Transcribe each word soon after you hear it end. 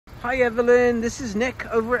Hi Evelyn, this is Nick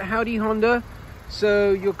over at Howdy Honda.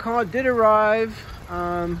 So your car did arrive,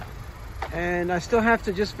 and I still have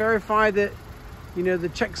to just verify that, you know, the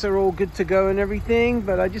checks are all good to go and everything,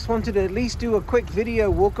 but I just wanted to at least do a quick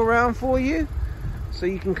video walk around for you so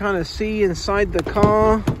you can kind of see inside the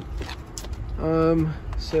car.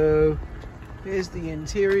 So here's the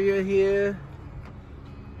interior here.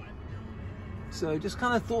 So just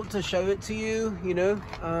kind of thought to show it to you, you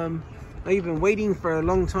know. I've been waiting for a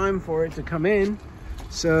long time for it to come in.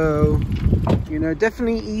 So, you know,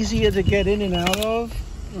 definitely easier to get in and out of.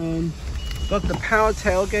 Got the power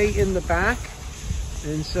tailgate in the back.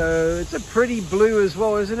 And so it's a pretty blue as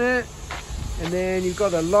well, isn't it? And then you've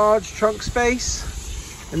got a large trunk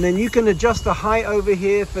space. And then you can adjust the height over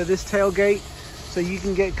here for this tailgate so you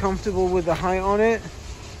can get comfortable with the height on it.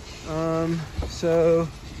 So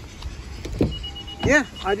yeah,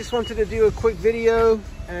 I just wanted to do a quick video,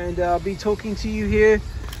 and I'll be talking to you here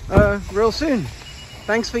real soon.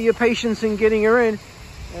 Thanks for your patience in getting her in.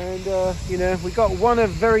 And you know, we got one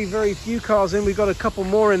of very few cars in. We got a couple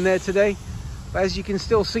more in there today, but as you can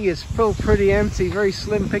still see, it's still pretty empty, very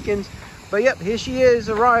slim pickings. But yep, here she is,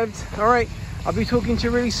 arrived. All right, I'll be talking to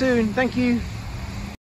you really soon. Thank you.